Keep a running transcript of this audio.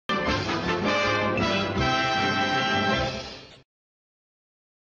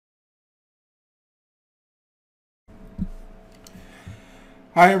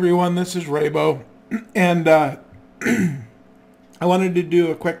Hi everyone, this is Raybo, and I wanted to do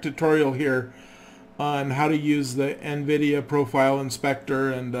a quick tutorial here on how to use the Nvidia Profile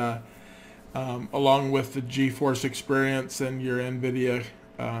Inspector and along with the GeForce Experience and your Nvidia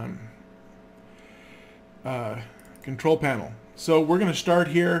control panel. So we're going to start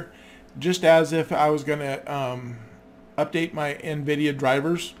here just as if I was going to update my Nvidia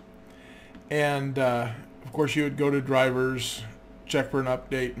drivers, and of course you would go to drivers, check for an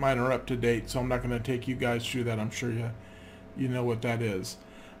update. Mine are up to date, so I'm not going to take you guys through that. I'm sure you know what that is.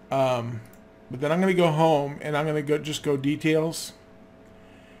 But then I'm going to go home and I'm going to just go details,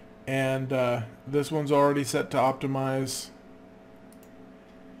 and this one's already set to optimize,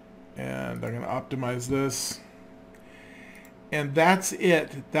 and I'm going to optimize this, and that's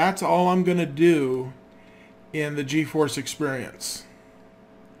it. That's all I'm going to do in the GeForce Experience.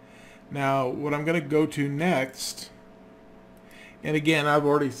 Now what I'm going to go to next, and again, I've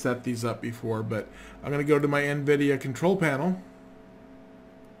already set these up before, but I'm going to go to my Nvidia control panel,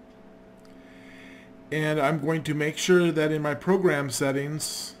 and I'm going to make sure that in my program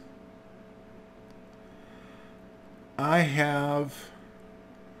settings I have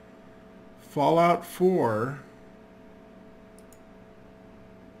Fallout 4,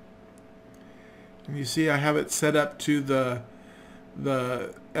 and you see I have it set up to the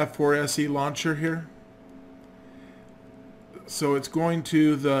F4SE launcher here. So it's going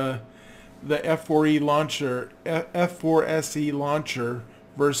to the F4E launcher, F4SE launcher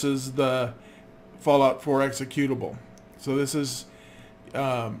versus the Fallout 4 executable. So this is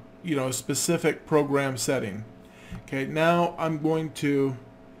a specific program setting. Okay, now I'm going to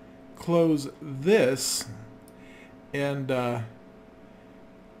close this, and I'm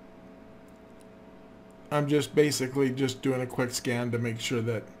just basically just doing a quick scan to make sure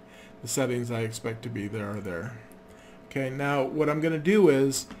that the settings I expect to be there are there. Okay, now what I'm going to do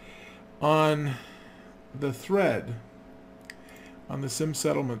is on the thread on the Sim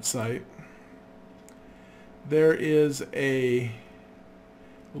Settlement site, there is a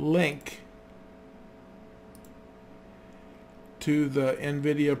link to the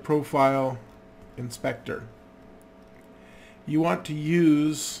Nvidia Profile Inspector. You want to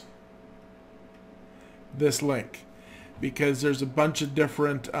use this link because there's a bunch of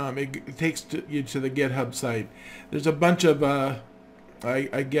different, it takes you to the GitHub site. There's a bunch of, I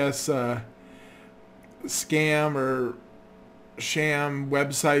guess, scam or sham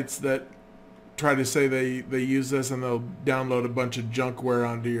websites that try to say they use this, and they'll download a bunch of junkware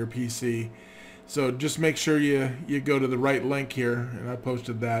onto your PC. So just make sure you go to the right link here, and I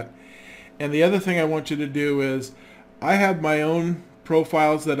posted that. And the other thing I want you to do is, I have my own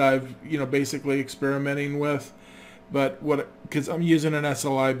profiles that I've basically experimenting with, but because I'm using an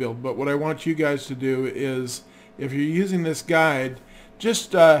SLI build, but what I want you guys to do is, if you're using this guide,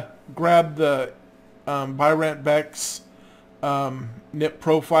 just grab the BiRaitBec's NIP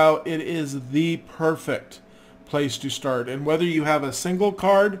profile. It is the perfect place to start, and whether you have a single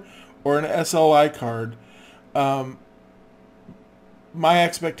card or an SLI card, my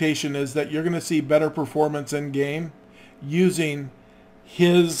expectation is that you're going to see better performance in game using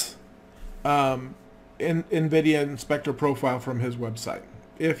his Nvidia Inspector profile from his website,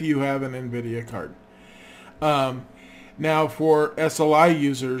 if you have an Nvidia card. Now for SLI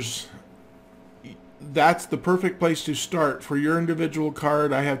users, that's the perfect place to start. For your individual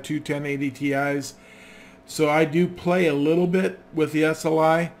card, I have two 1080 Ti's, so I do play a little bit with the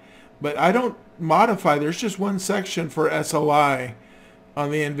SLI, but I don't modify. There's just one section for SLI on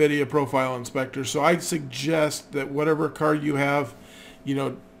the Nvidia Profile Inspector, so I suggest that whatever card you have,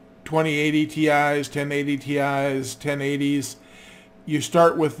 2080 Ti's, 1080 Ti's, 1080s, you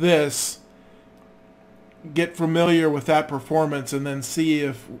start with this, get familiar with that performance, and then see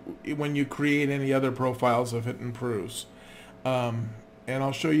if when you create any other profiles, if it improves. And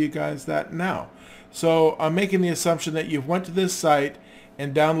I'll show you guys that now. So I'm making the assumption that you've went to this site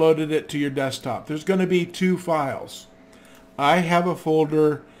and downloaded it to your desktop. There's going to be two files. I have a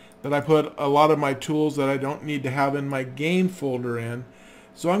folder that I put a lot of my tools that I don't need to have in my game folder in.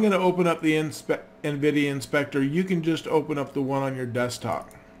 So I'm going to open up the Nvidia Inspector. You can just open up the one on your desktop.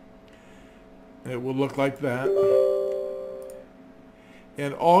 It will look like that.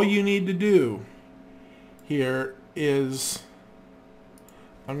 And all you need to do here is,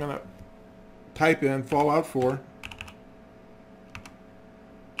 I'm going to type in Fallout 4.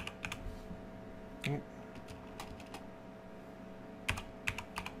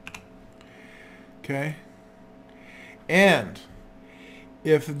 Okay. And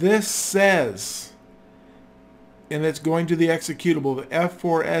if this says, and it's going to the executable, the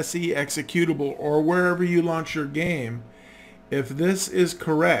F4SE executable, or wherever you launch your game, If this is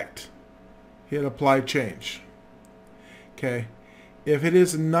correct, hit apply change. Okay. If it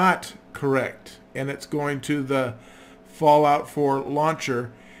is not correct and it's going to the Fallout 4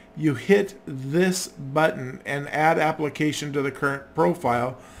 launcher, you hit this button and add application to the current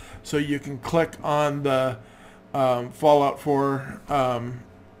profile, so you can click on the Fallout 4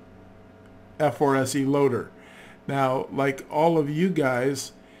 F4SE loader. Now, like all of you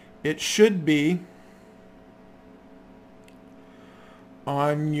guys, it should be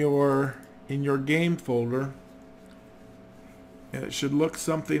on in your game folder, and it should look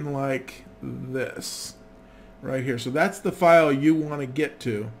something like this right here. So that's the file you want to get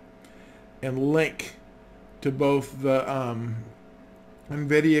to and link to both the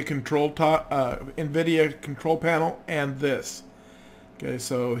Nvidia control panel and this. Okay,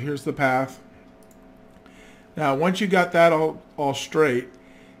 so here's the path. Now, once you got that all straight,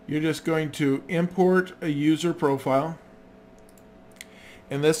 you're just going to import a user profile.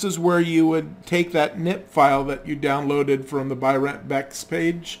 And this is where you would take that NIP file that you downloaded from the BiRaitBec's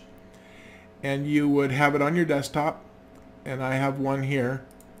page, and you would have it on your desktop. And I have one here.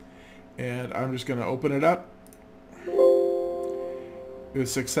 And I'm just going to open it up. It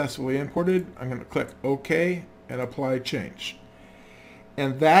was successfully imported. I'm going to click OK and apply change.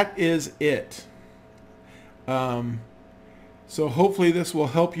 And that is it. So hopefully this will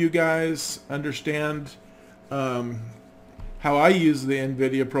help you guys understand how I use the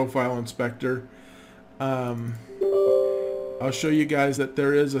Nvidia Profile Inspector. I'll show you guys that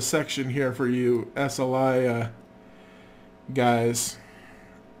there is a section here for you SLI guys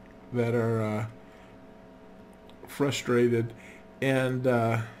that are frustrated, and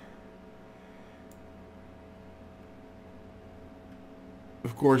of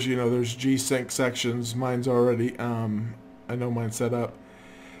course, you know, there's G-Sync sections. Mine's already I know mine's set up,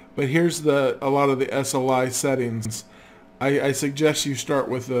 but here's a lot of the SLI settings. I suggest you start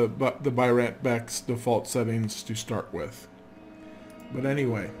with the BiRaitBec's default settings to start with. But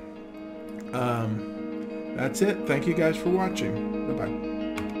anyway, that's it. Thank you guys for watching. Bye-bye.